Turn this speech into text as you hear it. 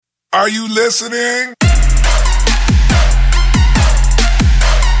Are you listening?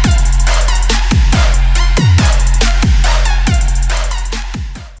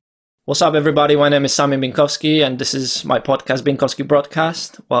 What's up, everybody? My name is Sami Binkowski, and this is my podcast, Binkowski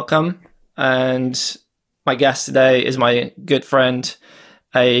Broadcast. Welcome. And my guest today is my good friend.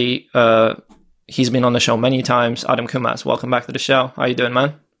 He's been on the show many times, Adam Kumas. Welcome back to the show. How you doing,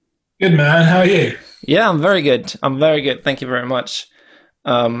 man? Good, man. How are you? Yeah, I'm very good. Thank you very much.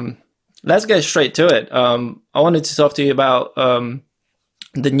 Let's get straight to it. I wanted to talk to you about the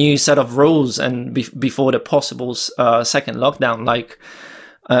new set of rules and before the possible second lockdown.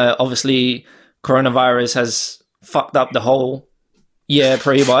 Obviously, coronavirus has fucked up the whole year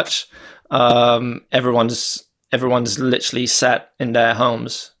pretty much. Everyone's literally sat in their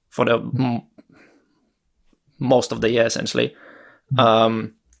homes for the most of the year, essentially.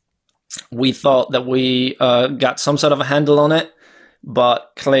 We thought that we got some sort of a handle on it,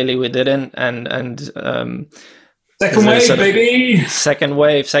 but clearly we didn't. And second wave, baby. Second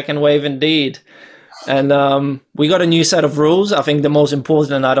wave, indeed. And we got a new set of rules. I think the most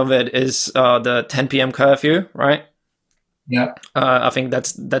important out of it is the 10 p.m. curfew, right? Yeah. I think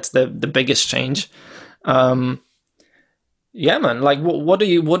that's the biggest change. Yeah, man. Like, what do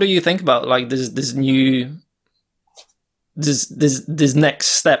you think about like this new this next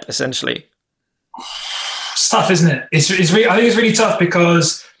step, essentially? It's tough, isn't it? It's really, I think it's really tough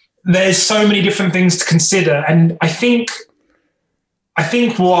because there's so many different things to consider, and I think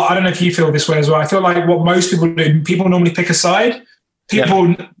what, I don't know if you feel this way as well. I feel like what most people do, people normally pick a side.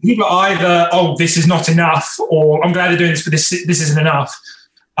 People are either, oh, this is not enough, or I'm glad they're doing this, but this isn't enough.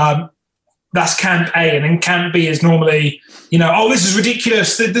 That's camp A, and then camp B is normally, oh, this is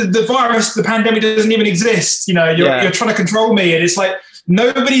ridiculous. The virus, the pandemic doesn't even exist. You're trying to control me, and it's like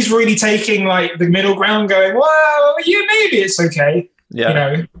nobody's really taking like the middle ground, going, well, maybe it's okay.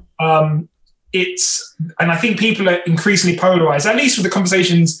 Yeah. And I think people are increasingly polarized, at least with the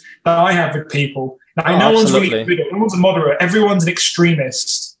conversations that I have with people. Like, no one's really in the middle, no one's a moderate, everyone's an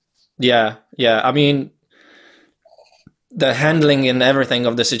extremist. Yeah. I mean, the handling and everything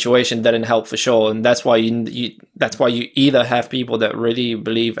of the situation didn't help for sure, and that's why you either have people that really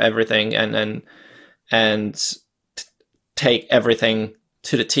believe everything and take everything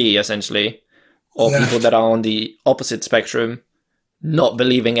to the T, essentially, or people that are on the opposite spectrum, not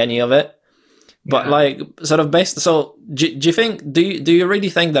believing any of it. But do you think, do you really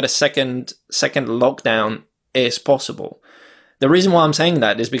think that a second lockdown is possible? The reason why I'm saying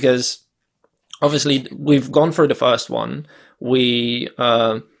that is because obviously we've gone through the first one.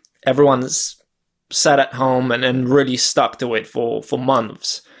 Everyone's sat at home and really stuck to it for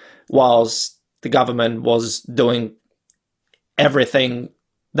months, whilst the government was doing everything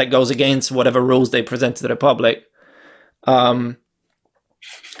that goes against whatever rules they present to the public. And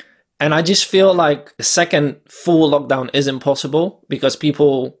I just feel like a second full lockdown is impossible because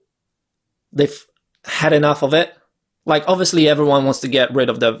they've had enough of it. Like, obviously, everyone wants to get rid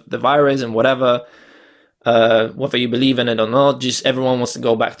of the virus and whatever, whether you believe in it or not, just everyone wants to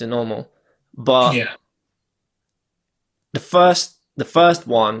go back to normal. But the first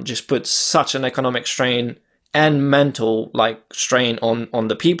one just puts such an economic strain and mental strain on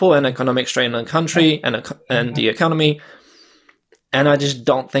the people, and economic strain on the country and the economy. And I just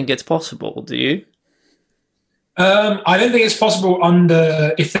don't think it's possible. Do you? I don't think it's possible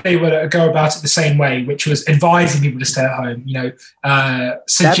if they were to go about it the same way, which was advising people to stay at home.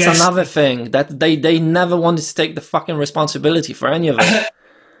 That's another thing, that they never wanted to take the fucking responsibility for any of it.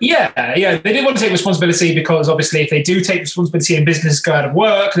 Yeah. They didn't want to take responsibility because obviously if they do take responsibility and business go out of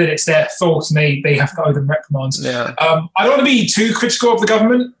work, then it's their fault and they have to owe them reprimands. Yeah. I don't want to be too critical of the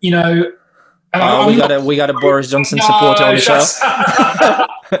government, we got a Boris Johnson supporter on the show.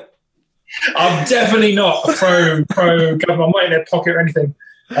 I'm definitely not a pro government. I'm not in their pocket or anything.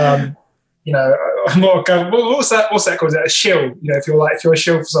 I'm not a government. What's that called? Is that a shill? If you're a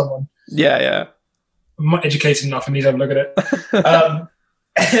shill for someone. Yeah. I'm not educated enough. I need to have a look at it.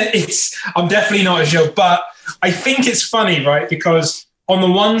 I'm definitely not a shill, but I think it's funny, right? Because on the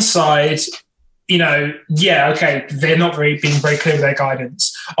one side, they're not being very clear with their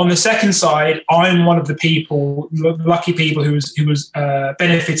guidance. On the second side, I'm one of the lucky people who was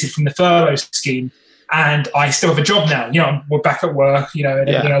benefited from the furlough scheme, and I still have a job now. We're back at work, and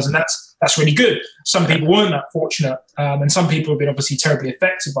everything else, and that's really good. Some people weren't that fortunate, and some people have been obviously terribly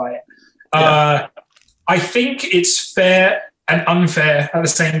affected by it. I think it's fair and unfair at the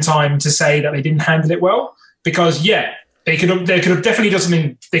same time to say that they didn't handle it well, because they could have definitely done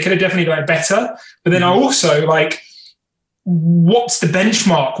something. They could have definitely done it better. But then I also what's the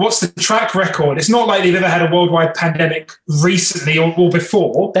benchmark? What's the track record? It's not like they've ever had a worldwide pandemic recently or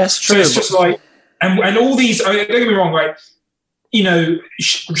before. That's true. So it's just like, and all these, don't get me wrong, right? You know,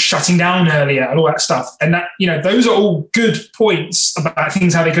 shutting down earlier and all that stuff. And that, you know, those are all good points about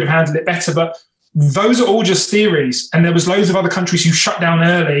things, how they could have handled it better. But those are all just theories. And there was loads of other countries who shut down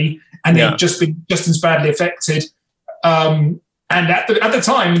early and they've just been just as badly affected. And at the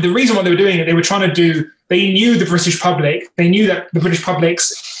time, the reason why they were doing it, they were trying to do, they knew the British public, they knew that the British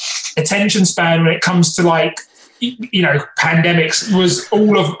public's attention span when it comes to like, you know, pandemics was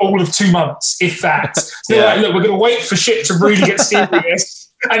all of 2 months, if that. So they're like, look, we're going to wait for shit to really get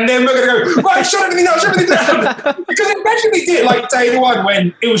serious, and then we're going to go, right, shut everything down. Because imagine they did like day one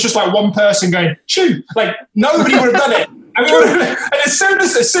when it was just like one person going, shoo, like nobody would have done it. And as soon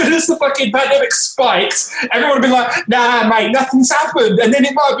as the fucking pandemic spiked, everyone would be like, nah, mate, nothing's happened. And then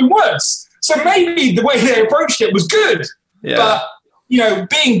it might have been worse. So maybe the way they approached it was good. Yeah. But, you know,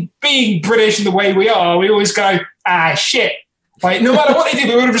 being British in the way we are, we always go, shit. Like, no matter what they did,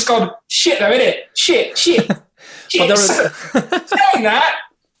 we would have just gone, shit, though, innit? Shit. Shit. Saying that,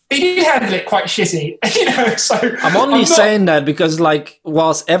 they did handle it quite shitty, you know. So I'm only saying that because, like,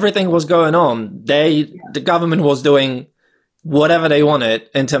 whilst everything was going on, the government was doing whatever they wanted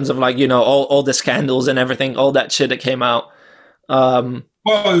in terms of, like, you know, all the scandals and everything, all that shit that came out. Whoa,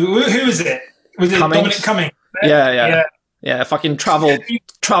 who is it? Was it Dominic Cummings? Yeah, fucking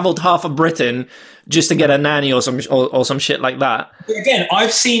traveled half of Britain just to get a nanny or some shit like that. Again,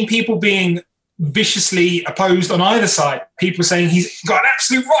 I've seen people being viciously opposed on either side. People saying he's got an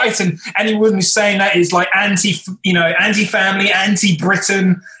absolute right, and anyone who's saying that is like anti-family,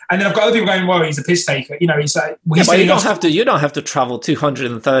 anti-Britain. And then I've got other people going, "Well, he's a piss taker." You know, he's like, but you don't have to travel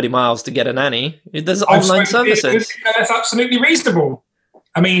 230 miles to get a nanny. There's online services. That's absolutely reasonable.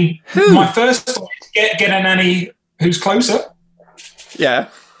 I mean, my first thought is get a nanny who's closer. Yeah.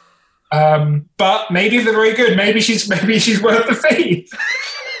 But maybe if they're very good, maybe she's worth the fee.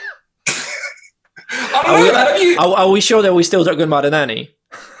 Are we sure that we're still talking about a nanny?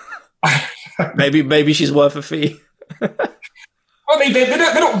 maybe she's worth a fee. Well, they're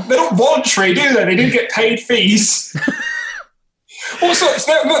not voluntary, do they? They do get paid fees. Also,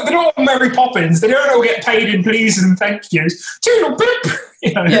 they're not Mary Poppins. They don't all get paid in pleases and thank yous. Toodle boop.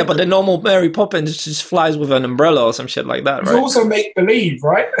 You know? Yeah, but the normal Mary Poppins just flies with an umbrella or some shit like that, right? It's also make believe,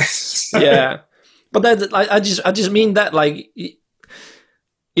 right? Yeah, but I just mean that, like,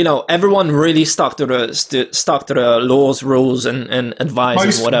 you know, everyone really stuck to the laws, rules, and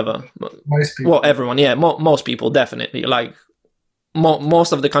advice and whatever. Most people. Well, everyone, yeah, most people definitely. Like,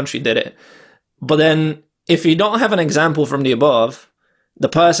 most of the country did it, but then if you don't have an example from the above, the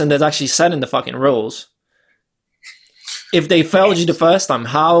person that's actually setting the fucking rules, if they failed you the first time,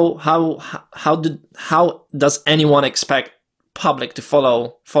 how does anyone expect public to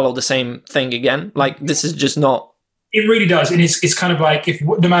follow the same thing again? Like, this is just not. It really does, and it's kind of like, if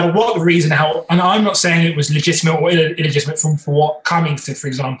no matter what the reason, how, and I'm not saying it was legitimate or illegitimate for what Cummings did, for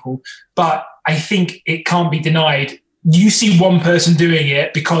example, but I think it can't be denied. You see one person doing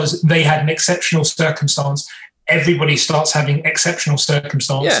it because they had an exceptional circumstance. Everybody starts having exceptional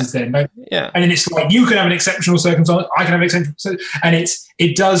circumstances then. Right? Yeah. And then it's like, you can have an exceptional circumstance, I can have an exceptional circumstance. And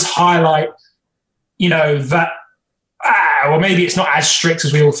it does highlight, you know, that, well, maybe it's not as strict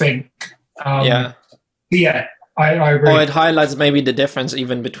as we all think. Yeah, I agree. Or it highlights maybe the difference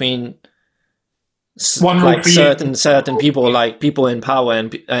even between certain people, like people in power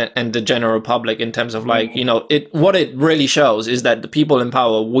and the general public, in terms of, like, you know, what it really shows is that the people in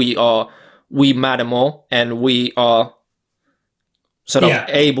power, we matter more, and we are sort of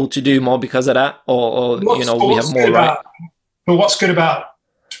able to do more because of that, or you know, we have more right. But what's good about,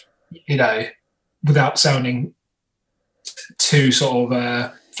 you know, without sounding too sort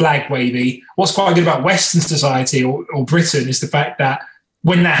of flag wavy, what's quite good about Western society or Britain is the fact that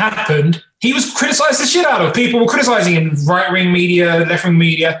when that happened, he was criticised the shit out of. People were criticising him, right-wing media, left-wing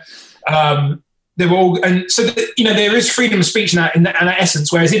media. They were all, and so you know, there is freedom of speech in that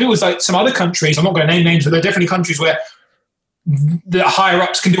essence. Whereas if it was like some other countries, I'm not going to name names, but there are definitely countries where the higher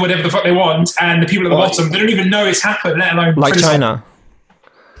ups can do whatever the fuck they want, and the people at the bottom, they don't even know it's happened, let alone like China.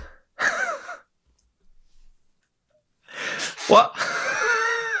 What?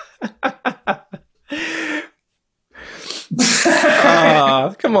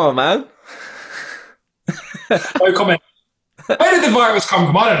 Come on, man. No comment. Where did the virus come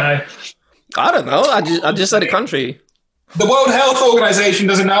from? I don't know. I just said a country. The World Health Organization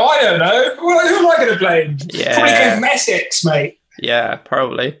doesn't know. I don't know. Who am I going to blame? Yeah. Probably came from Essex, mate. Yeah,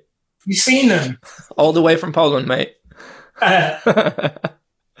 probably. You've seen them. All the way from Poland, mate.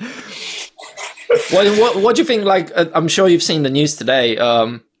 What do you think? Like, I'm sure you've seen the news today.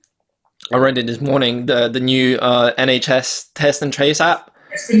 I read it this morning. The new NHS Test and Trace app.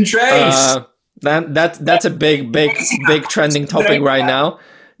 Test and Trace. That's a big trending topic right now.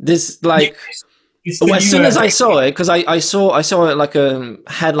 This like. Well, as soon as I saw it, because I saw it like a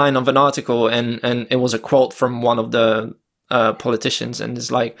headline of an article, and it was a quote from one of the politicians, and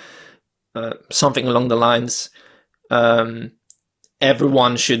it's like something along the lines,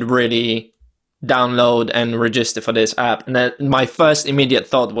 everyone should really download and register for this app. And then my first immediate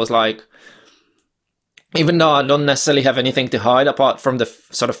thought was like, even though I don't necessarily have anything to hide apart from the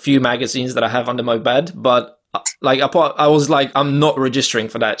sort of few magazines that I have under my bed, but like I was like, I'm not registering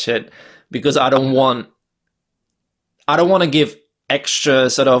for that shit. Because I don't want to give extra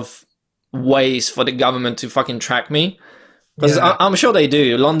sort of ways for the government to fucking track me. Because I'm sure they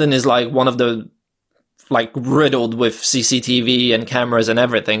do. London is like one of the like riddled with CCTV and cameras and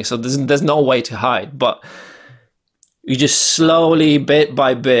everything. So there's no way to hide. But you just slowly, bit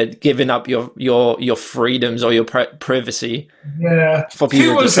by bit, giving up your freedoms or your privacy. Yeah. For people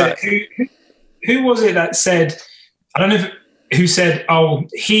who was to track. it? Who was it that said? I don't know if. Who said, "Oh,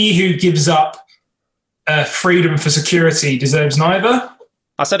 he who gives up freedom for security deserves neither."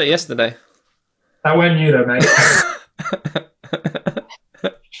 I said it yesterday. That weren't you, though, mate.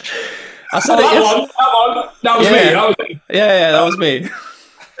 I said it yesterday. That was me. That was me. Yeah, that was me.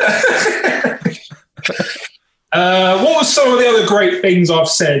 What was some of the other great things I've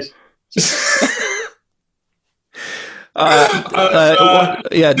said? This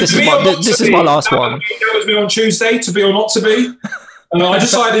is my last one. That was me on Tuesday, to be or not to be. I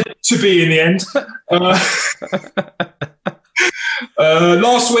decided to be in the end.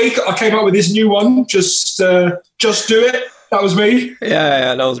 Last week, I came up with this new one. Just do it. That was me.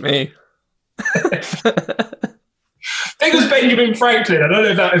 Yeah, that was me. I think it was Benjamin Franklin. I don't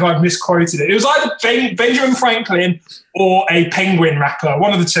know if I've misquoted it. It was either Benjamin Franklin or a penguin rapper.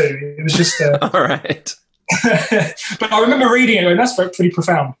 One of the two. It was just... All right. But I remember reading it, and that's pretty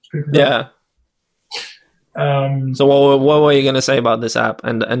profound. Yeah. So what were you going to say about this app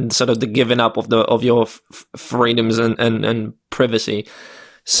and sort of the giving up of your freedoms and privacy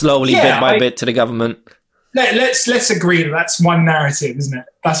slowly, bit by bit, to the government? Let's agree that that's one narrative, isn't it?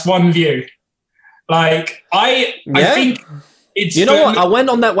 That's one view. Like I think it's. You know what? I went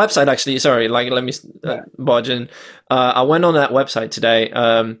on that website actually. Sorry, like let me barge in. I went on that website today.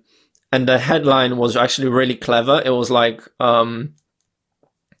 And the headline was actually really clever. It was like,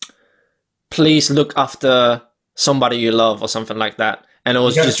 please look after somebody you love or something like that. And it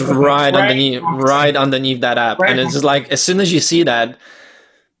was just right underneath that app. And it's just like, as soon as you see that,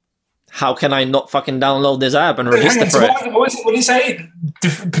 how can I not fucking download this app and register for it? What did you say?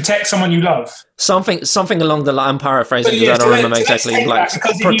 Protect someone you love. Something along the line. I'm paraphrasing because I don't remember exactly. Like,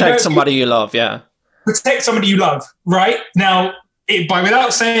 protect somebody you love, yeah. Protect somebody you love, right? Now,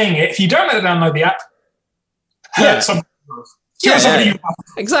 without saying it, if you don't let them download the app, hurt somebody you love. Somebody you love.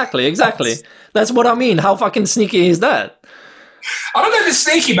 Exactly. That's what I mean. How fucking sneaky is that? I don't know if it's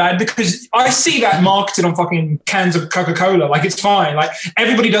sneaky, man, because I see that marketed on fucking cans of Coca-Cola. Like, it's fine. Like,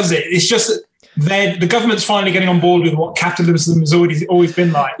 everybody does it. It's just that the government's finally getting on board with what capitalism has always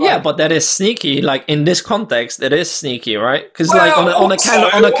been like. Yeah, but that is sneaky. Like, in this context, it is sneaky, right? Because like on a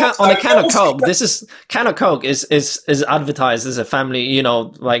can of Coke, can of Coke is advertised as a family, you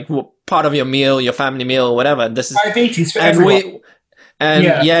know, like part of your meal, your family meal, or whatever. This is diabetes for everyone.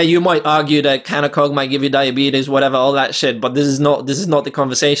 You might argue that can of Coke might give you diabetes, whatever, all that shit. But this is not the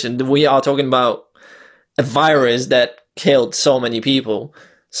conversation. We are talking about a virus that killed so many people.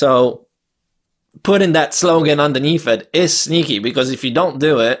 So putting that slogan underneath it is sneaky, because if you don't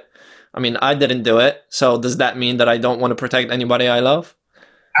do it, I mean, I didn't do it. So does that mean that I don't want to protect anybody I love?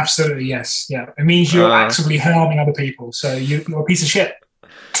 Absolutely, yes. Yeah, it means you're actively harming other people. So you're a piece of shit.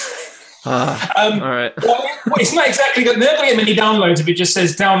 All right. Well, it's not exactly good. They're going to get many downloads if it just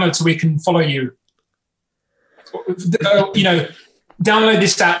says download so we can follow you. Download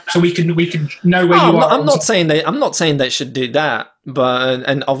this app so we can know where you are. I'm not saying they should do that, but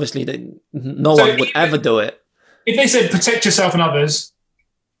and obviously no one would ever do it. If they said protect yourself and others,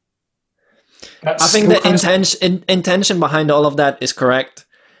 I think the intention behind all of that is correct,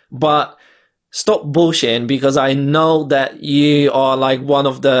 but stop bullshitting, because I know that you are like one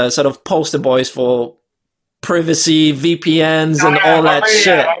of the sort of poster boys for privacy, VPNs, and all that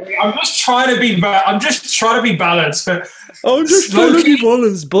shit. I'm just trying to be balanced. But I'm just trying to be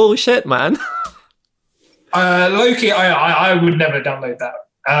balanced. Bullshit, man. Loki, I would never download that.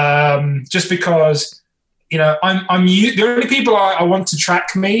 Just because, the only people I want to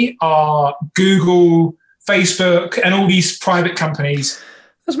track me are Google, Facebook, and all these private companies.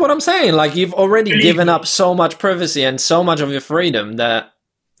 That's what I'm saying. Like, you've already Believe given me. up so much privacy and so much of your freedom that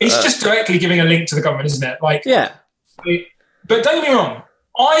It's just directly giving a link to the government, isn't it? Like, yeah, but don't get me wrong.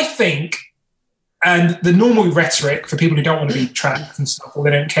 I think, and the normal rhetoric for people who don't want to be tracked and stuff, or they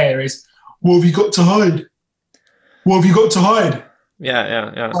don't care, is, "What have you got to hide? What have you got to hide?"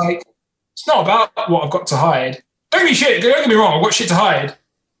 yeah. Like, it's not about what I've got to hide. Don't get me wrong. I've got shit to hide.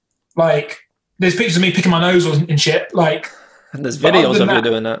 Like, there's pictures of me picking my nose and shit. Like, And there's but videos other of than you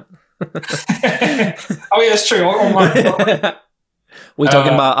doing that. Oh yeah, that's true. Online. We're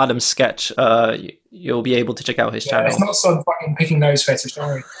talking about Adam's sketch. You'll be able to check out his Yeah, channel. it's not some fucking picking nose fetish, don't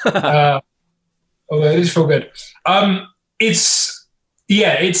worry. Although it does feel good.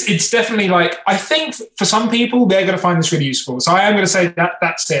 It's definitely like, I think for some people they're going to find this really useful. So I am going to say that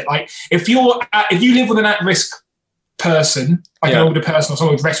that's it. Like, if you live with an at-risk person, like an older person or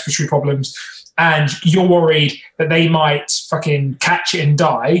someone with respiratory problems, and you're worried that they might fucking catch it and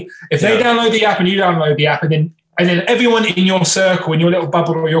die, if they download the app and you download the app, and then everyone in your circle, in your little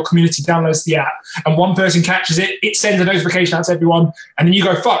bubble or your community downloads the app, and one person catches it, it sends a notification out to everyone, and then you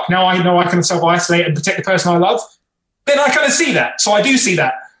go, fuck, now I know I can self-isolate and protect the person I love, then I kind of see that. So I do see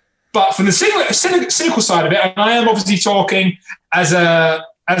that. But from the cynical side of it, and I am obviously talking as a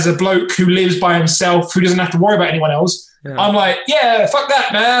bloke who lives by himself, who doesn't have to worry about anyone else, I'm like, yeah, fuck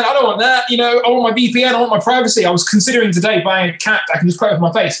that, man. I don't want that. You know, I want my VPN. I want my privacy. I was considering today buying a cat that I can just put over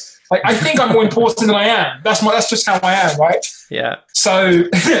my face. Like, I think I'm more important than I am. That's just how I am, right? Yeah. So,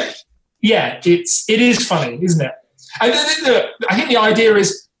 yeah, it is funny, isn't it? I think the idea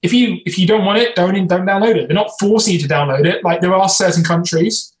is, if you don't want it, don't download it. They're not forcing you to download it. Like, there are certain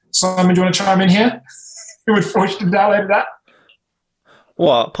countries. Simon, do you want to chime in here? Who would force you to download that?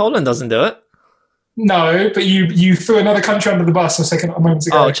 What? Poland doesn't do it. No, but you threw another country under the bus a moment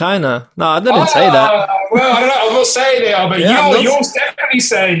ago. Oh, China. No, I didn't say that. Well, I don't know. I'm not saying they are, but you're definitely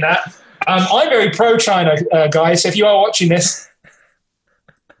saying that. I'm very pro-China, guys. So if you are watching this,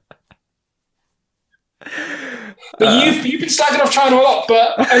 but you've been slagging off China a lot,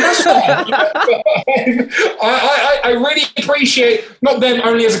 and that's fine. I really appreciate not them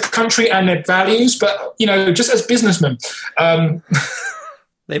only as a country and their values, but just as businessmen.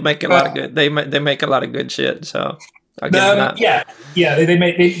 They make a lot of good. They make a lot of good shit. So I'll give them that. Yeah. They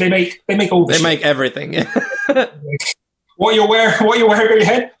make all. They make everything. What you're wearing on your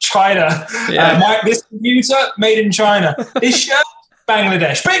head, China. Yeah. This computer, made in China. This shirt,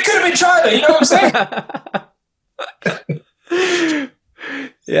 Bangladesh. But it could have been China. You know what I'm saying?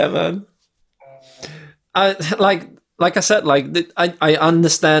 Yeah, man. Like I said, I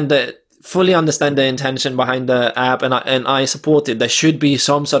understand that. Fully understand the intention behind the app, and I support it. There should be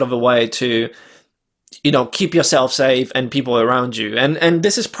some sort of a way to, keep yourself safe and people around you. And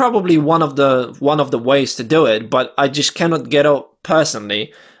this is probably one of the ways to do it. But I just cannot get over,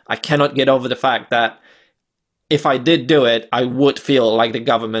 personally, I cannot get over the fact that if I did do it, I would feel like the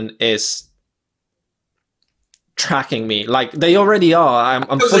government is tracking me. Like, they already are.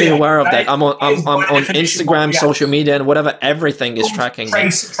 I'm fully aware of that. I'm on Instagram, social media, and whatever. Everything is tracking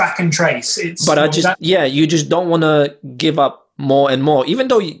me. Track and trace. You just don't want to give up more and more, even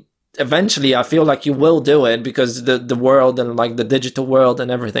though eventually I feel like you will do it, because the world and like the digital world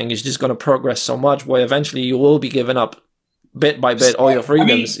and everything is just going to progress so much, where eventually you will be giving up bit by bit all your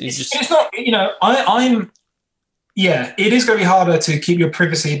freedoms. It's not. I'm. Yeah, it is going to be harder to keep your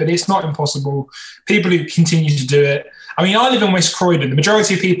privacy, but it's not impossible. People who continue to do it. I mean, I live in West Croydon. The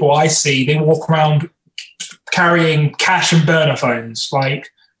majority of people I see, they walk around carrying cash and burner phones,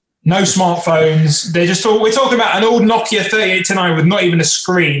 like no smartphones. We're talking about an old Nokia 3810i with not even a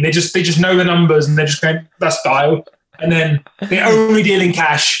screen. They just know the numbers and they're just going, that's dial. And then they only deal in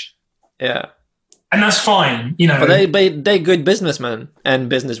cash. Yeah. And that's fine, But they're good businessmen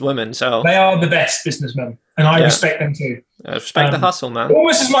and businesswomen, so they are the best businessmen, and I respect them too. I respect the hustle, man.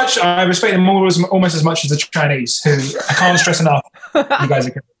 Almost as much. I respect them almost as much as the Chinese, who I can't stress enough. You guys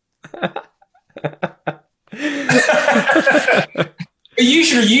are good. You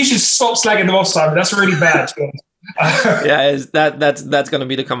should stop slagging them off, Simon. That's really bad. That's going to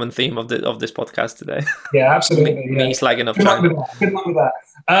be the common theme of this podcast today. Yeah, absolutely. Me slagging off. Good luck with that.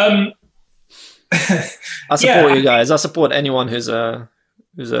 I support you guys. I support anyone who's a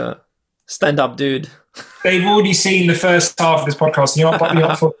stand-up dude. They've already seen the first half of this podcast. You're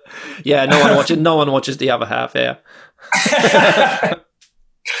up for. Yeah, no one watches the other half. Yeah.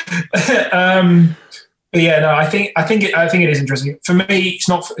 But yeah, no, I think it is interesting. For me, it's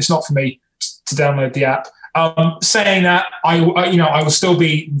not for me to download the app. Saying that, I will still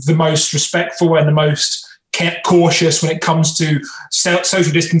be the most respectful and the most cautious when it comes to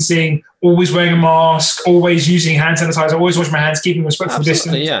social distancing, always wearing a mask, always using hand sanitizer, always washing my hands, keeping respectful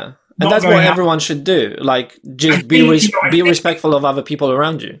distance. Yeah. And that's what everyone should do. Like, just be respectful of other people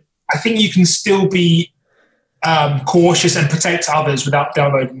around you. I think you can still be cautious and protect others without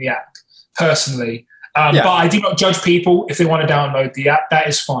downloading the app, personally. But I do not judge people if they want to download the app. That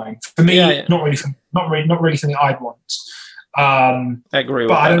is fine for me. Not really something I'd want. I agree.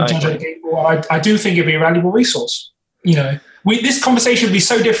 But I don't judge other people. I do think it'd be a valuable resource. You know, this conversation would be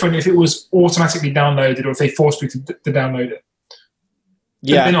so different if it was automatically downloaded or if they forced me to download it.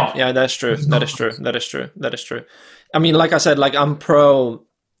 Yeah, that's true. That is true. I mean, like I said, like I'm pro,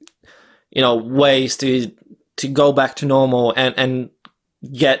 ways to go back to normal and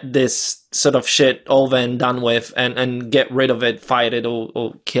get this sort of shit over and done with and get rid of it, fight it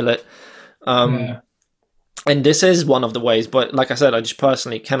or kill it. And this is one of the ways, but like I said, I just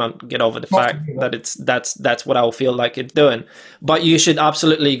personally cannot get over the fact that that's what I'll feel like it's doing. But you should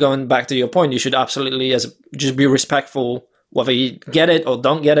absolutely, going back to your point, you should absolutely just be respectful. Whether you get it or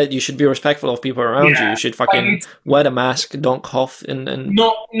don't get it, you should be respectful of people around you. You should fucking wear the mask, don't cough, and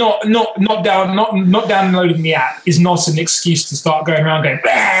not downloading the app is not an excuse to start going around going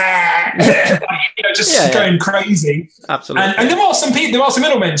going crazy. Absolutely. And there are some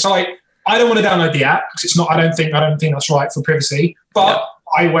middlemen. So like, I don't want to download the app because it's not. I don't think that's right for privacy. But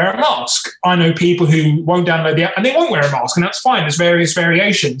I wear a mask. I know people who won't download the app and they won't wear a mask, and that's fine. There's various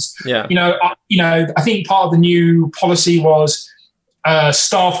variations. Yeah. I think part of the new policy was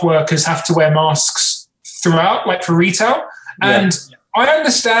staff workers have to wear masks throughout, like for retail. And I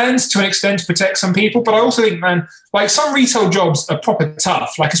understand to an extent to protect some people, but I also think, man, like some retail jobs are proper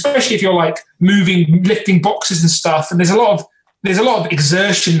tough. Like especially if you're like lifting boxes and stuff, and there's a lot of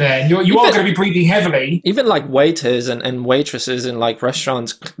exertion there, and you are going to be breathing heavily. Even like waiters and waitresses in like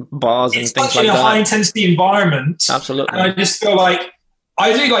restaurants, bars, and things like that. It's such a high intensity environment. Absolutely. And I just feel like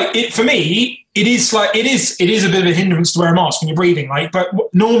I do like it. For me, it is a bit of a hindrance to wear a mask when you're breathing. Like, but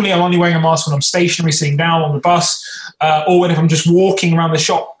normally I'm only wearing a mask when I'm stationary, sitting down on the bus, or when if I'm just walking around the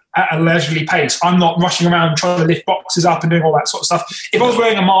shop at a leisurely pace. I'm not rushing around trying to lift boxes up and doing all that sort of stuff. If I was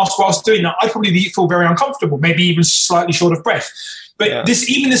wearing a mask whilst doing that, I'd probably feel very uncomfortable, maybe even slightly short of breath. But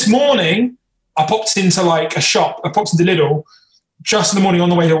this morning, I popped into like a shop. I popped into Lidl just in the morning on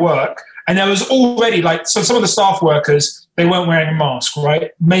the way to work, and there was already some of the staff workers, they weren't wearing a mask,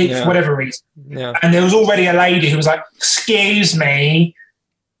 right? Maybe for whatever reason. Yeah. And there was already a lady who was like, "Excuse me,"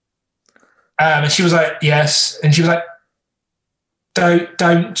 and she was like, "Yes," and she was like,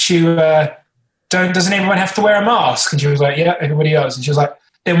 doesn't everyone have to wear a mask? And she was like, yeah, everybody does. And she was like,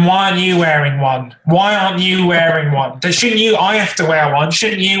 then why aren't you wearing one? Why aren't you wearing one? I have to wear one.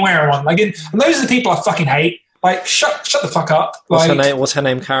 Shouldn't you wear one? Like, and those are the people I fucking hate. Like, shut the fuck up. What's her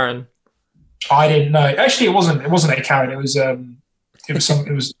name? Karen? I didn't know. Actually, it wasn't a Karen. It was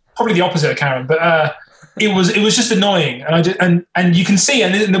probably the opposite of Karen, but it was just annoying, and you can see,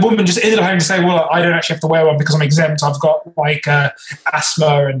 and the woman just ended up having to say, "Well, I don't actually have to wear one because I'm exempt. I've got like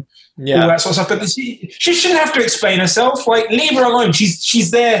asthma and all that sort of stuff." But she shouldn't have to explain herself. Like, leave her alone.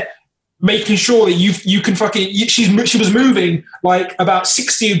 She's there making sure that you can fucking. She was moving like about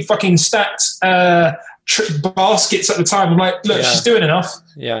 60 fucking stacked baskets at the time. I'm like, look, she's doing enough.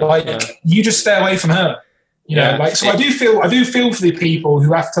 You just stay away from her. You know, like so. I do feel for the people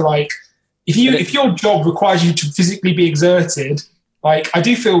who have to like. If your job requires you to physically be exerted, like I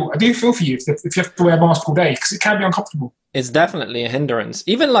do feel for you if you have to wear a mask all day because it can be uncomfortable. It's definitely a hindrance.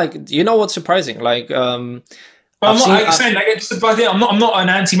 Even like, what's surprising? Like, I'm not an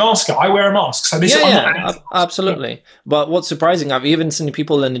anti-masker. I wear a mask, so this. Absolutely. But what's surprising? I've even seen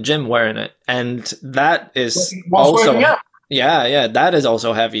people in the gym wearing it, and that is whilst also working out. Yeah, that is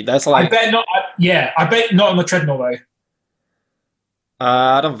also heavy. That's like I bet not on the treadmill though.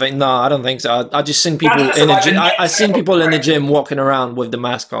 I don't think so. I just seen people in the gym. I seen people in the gym walking around with the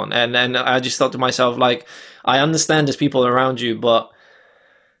mask on, and I just thought to myself, like, I understand there's people around you, but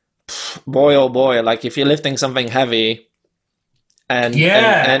boy, oh boy, like if you're lifting something heavy and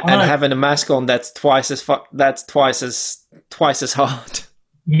having a mask on, that's twice as hard.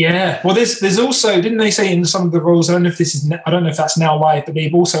 Yeah. Well, there's also, didn't they say in some of the rules? I don't know if that's now live, but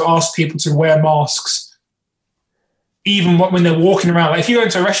they've also asked people to wear masks. Even when they're walking around, like if you go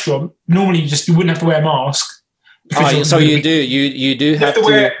into a restaurant, normally you wouldn't have to wear a mask. So you do have to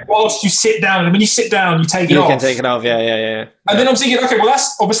wear it whilst you sit down, and when you sit down, you take it off. You can take it off, yeah. And then I'm thinking, okay, well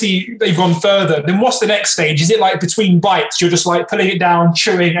that's obviously they've gone further. Then what's the next stage? Is it like between bites, you're just like putting it down,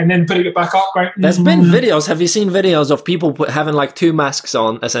 chewing, and then putting it back up? Right? There's been videos. Have you seen videos of people having like two masks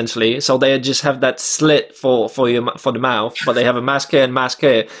on essentially? So they just have that slit for the mouth, but they have a mask here and mask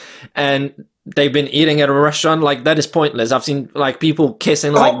here, and they've been eating at a restaurant, like that is pointless. I've seen like people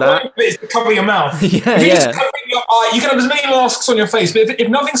kissing The like whole that. point of it is to cover your mouth. Yeah, If it's yeah. covering your eye, you can have as many masks on your face, but if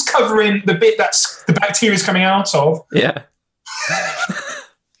nothing's covering the bit that's the bacteria is coming out of, Yeah.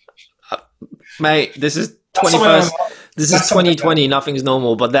 Mate, this is that's 21st. This is that's something 2020. Nothing's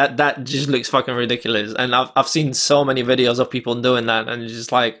normal, but that just looks fucking ridiculous. And I've seen so many videos of people doing that, and it's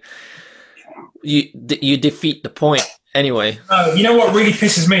just like you defeat the point anyway. No, you know what really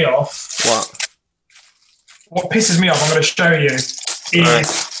pisses me off? What? What pisses me off, I'm going to show you, is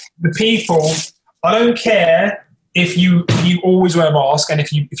the people. I don't care if you always wear a mask, and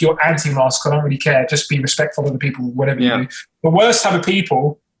if you're anti-mask, I don't really care. Just be respectful of the people, whatever you do. The worst type of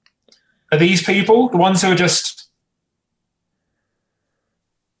people are these people, the ones who are just.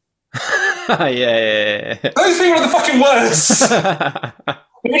 Yeah. Those people are the fucking worst. Let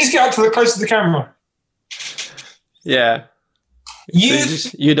me just get up to the close to the camera. Yeah. You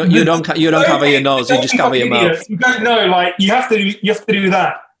So you don't cover your nose. You just cover your mouth. You don't know, like you have to do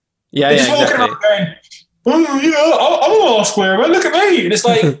that. Yeah, They're yeah, just walking exactly. around going, "Oh yeah, I'm a mask wearer. Look at me!" And it's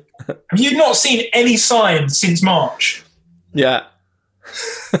like, have you not seen any signs since March? Yeah.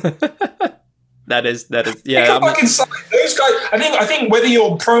 that is yeah. Pick a fucking sign. Those guys. I think whether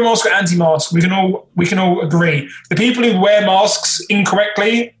you're pro-mask or anti-mask, we can all agree. The people who wear masks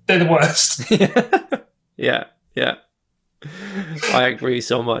incorrectly, they're the worst. Yeah. I agree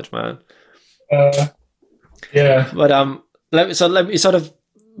so much, man. Yeah. But let me sort of,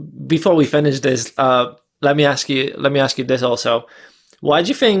 before we finish this, let me ask you this also. Why do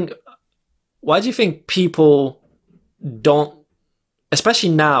you think people don't, especially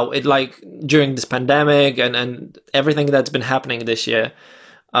now, it during this pandemic and everything that's been happening this year,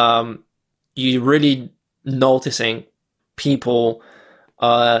 you really noticing people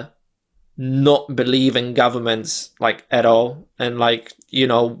not believing governments like at all, and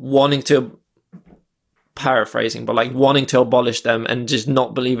wanting to, paraphrasing, but like wanting to abolish them and just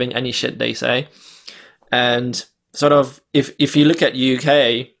not believing any shit they say. And sort of if you look at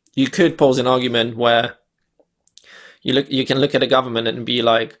UK, you could pose an argument where you can look at the government and be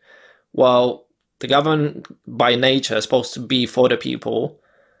like, well, the government by nature is supposed to be for the people,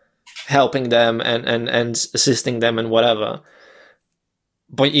 helping them and assisting them and whatever.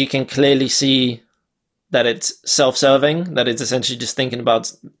 But you can clearly see that it's self-serving, that it's essentially just thinking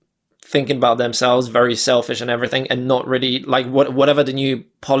about themselves, very selfish and everything, and not really like whatever the new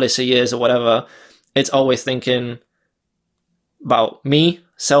policy is or whatever, it's always thinking about me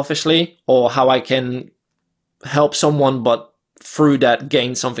selfishly, or how I can help someone, but through that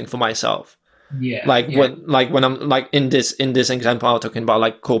gain something for myself. Yeah. When I'm like in this example, I'm talking about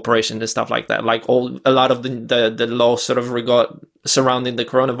like corporations and stuff like that. Like a lot of the laws sort of surrounding the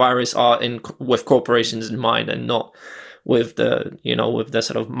coronavirus are with corporations in mind, and not with the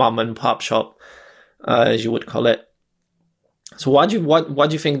sort of mom and pop shop, as you would call it. So why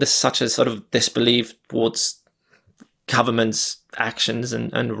do you think there's such a sort of disbelief towards government's actions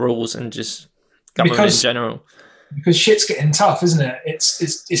and rules, and just government in general? Because shit's getting tough, isn't it?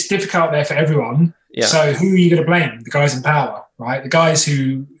 It's difficult out there for everyone. Yeah. So who are you going to blame? The guys in power, right? The guys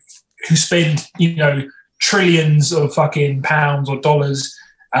who spend trillions of fucking pounds or dollars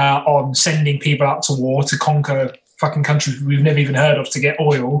on sending people out to war to conquer fucking countries we've never even heard of to get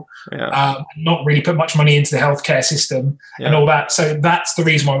oil. Yeah. Not really put much money into the healthcare system and all that. So that's the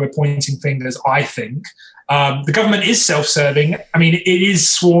reason why we're pointing fingers, I think. The government is self-serving. I mean, it is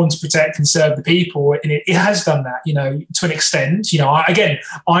sworn to protect and serve the people, and it has done that, to an extent.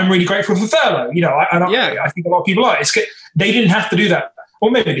 I'm really grateful for furlough. I think a lot of people are. They didn't have to do that,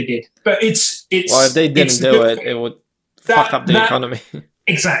 or maybe they did. But it's well, if they didn't do it, it would fuck up the economy.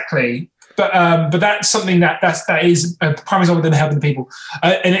 Exactly. But that's something that is a prime example of them helping the people.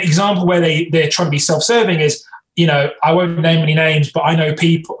 An example where they're trying to be self-serving is, I won't name any names, but I know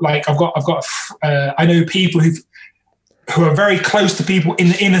people like I know people who are very close to people in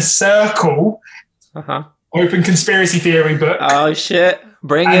the inner circle. Open conspiracy theory book. Oh shit!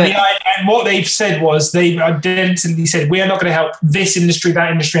 Bring it. And what they've said was they've identically said, we are not going to help this industry,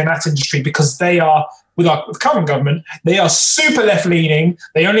 that industry, and that industry, because they are, with our current government, they are super left-leaning.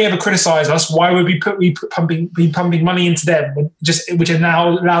 They only ever criticise us. Why would we be pumping money into them, which now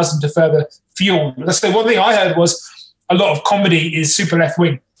allows them to further fuel? That's the one thing I heard was a lot of comedy is super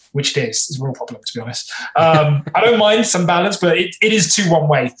left-wing, which it is. It's a real problem, to be honest. I don't mind some balance, but it is too one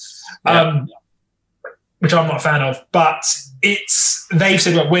way. Which I'm not a fan of, but they've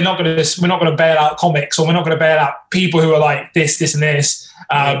said, look, we're not going to bail out comics, or we're not going to bail out people who are like this, and this,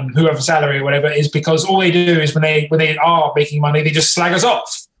 who have a salary or whatever, is because all they do is when they are making money, they just slag us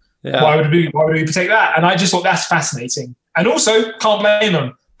off. Yeah. Why would we protect that? And I just thought that's fascinating. And also, can't blame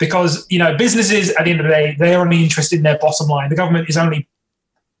them. because, businesses at the end of the day, they're only interested in their bottom line. The government is only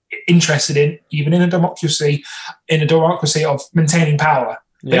interested in, even in a democracy, of maintaining power.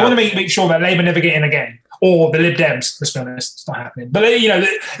 They want to make sure that Labour never get in again, or the Lib Dems. Let's be honest, it's not happening. But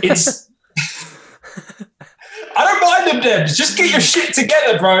it's. I don't mind Lib Dems. Just get your shit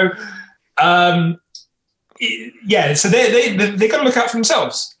together, bro. So they got to look out for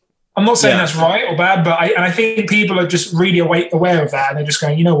themselves. I'm not saying that's right or bad, but I think people are just really aware of that, and they're just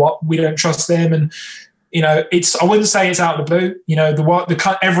going, you know what, we don't trust them, and I wouldn't say it's out of the blue.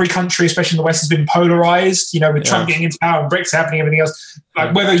 Every country, especially in the West, has been polarized. With Trump getting into power and Brexit happening, everything else.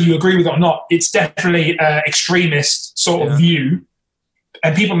 Like whether you agree with it or not, it's definitely extremist sort of view.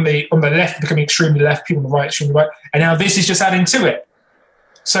 And people on the left are becoming extremely left, people on the right extremely right, and now this is just adding to it.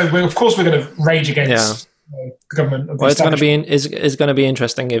 So of course we're going to rage against. The government. Well, it's going to be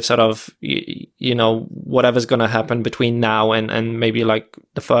interesting if sort of whatever's going to happen between now and maybe like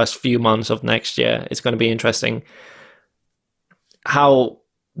the first few months of next year. It's going to be interesting how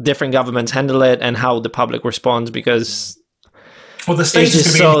different governments handle it and how the public responds, because the states it's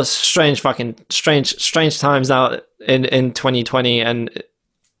just so strange times now in 2020, and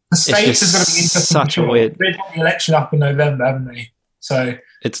the states is going to be interesting. Such a weird. They've got the election up in November, haven't they? So.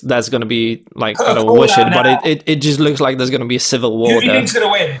 That's going to be like, I don't wish it, but it just looks like there's going to be a civil war. Who do you think's going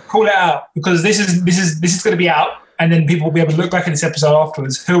to win? Call it out, because this is going to be out, and then people will be able to look back at this episode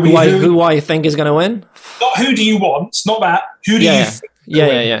afterwards. Who I think is going to win? Not who do you want? Not that. Who do you think?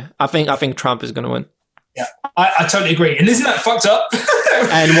 Yeah. I think Trump is going to win. Yeah, I totally agree. And isn't that fucked up?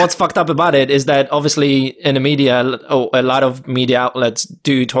 And what's fucked up about it is that obviously in the media, a lot of media outlets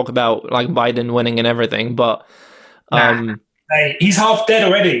do talk about like Biden winning and everything, but. Hey, he's half dead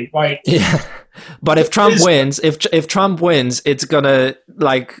already. But if Trump wins, if Trump wins, it's gonna,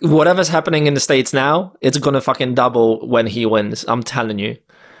 like, whatever's happening in the States now, it's gonna fucking double when he wins. I'm telling you.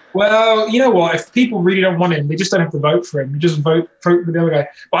 Well, you know what? If people really don't want him, they just don't have to vote for him. You just vote for the other guy.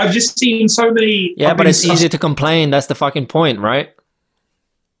 But I've just seen so many. Yeah, but it's easy to complain. That's the fucking point, right?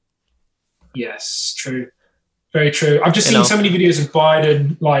 Yes, true. Very true. I've just seen so many videos of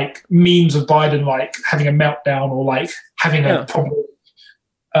Biden, like memes of Biden, like having a meltdown or like having a problem.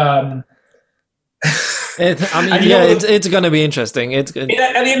 It's going to be interesting. At the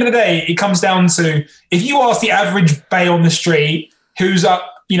end of the day, it comes down to, if you ask the average bay on the street, who's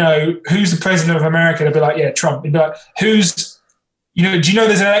the president of America, they'll be like, yeah, Trump. They'll be like, do you know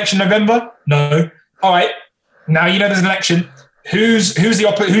there's an election in November? No. All right. Now you know there's an election. Who's on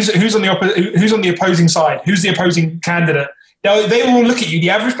the opposing side? Who's the opposing candidate? They will all look at you.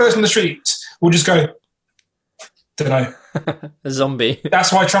 The average person on the street will just go, don't know. A zombie.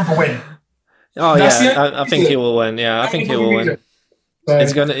 That's why Trump will win. Oh I think he will win. Yeah, I think he will win. So,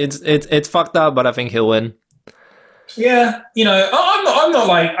 it's fucked up, but I think he'll win. Yeah, I'm not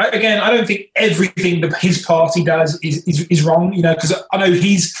like, again, I don't think everything that his party does is wrong, because I know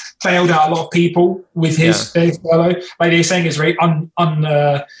he's failed out a lot of people with his furlough. Like they're saying, it's very out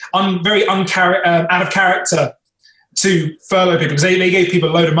of character to furlough people, because they gave people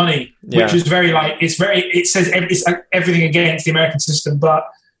a load of money, which is very it says it's everything against the American system. But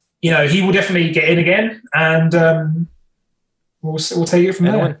he will definitely get in again, and we'll take it from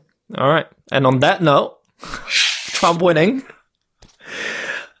there. Win. All right, and on that note. Trump winning.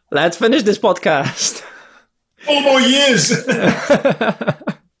 Let's finish this podcast. 4 more years.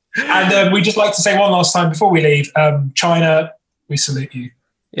 And we'd just like to say one last time before we leave, China, we salute you.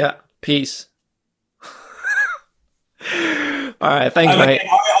 Yeah, peace. All right, thanks, mate.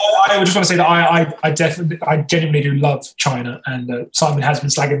 I just want to say that I genuinely do love China, and Simon has been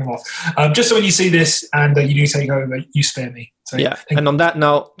slagging them off. Just so when you see this and you do take over, you spare me. So, and on that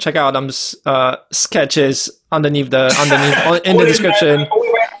note, check out sketches underneath in the description.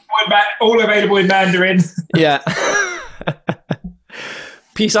 All available in Mandarin. Yeah.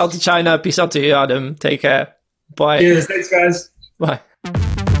 Peace out to China. Peace out to you, Adam. Take care. Bye. Cheers. Thanks, guys. Bye.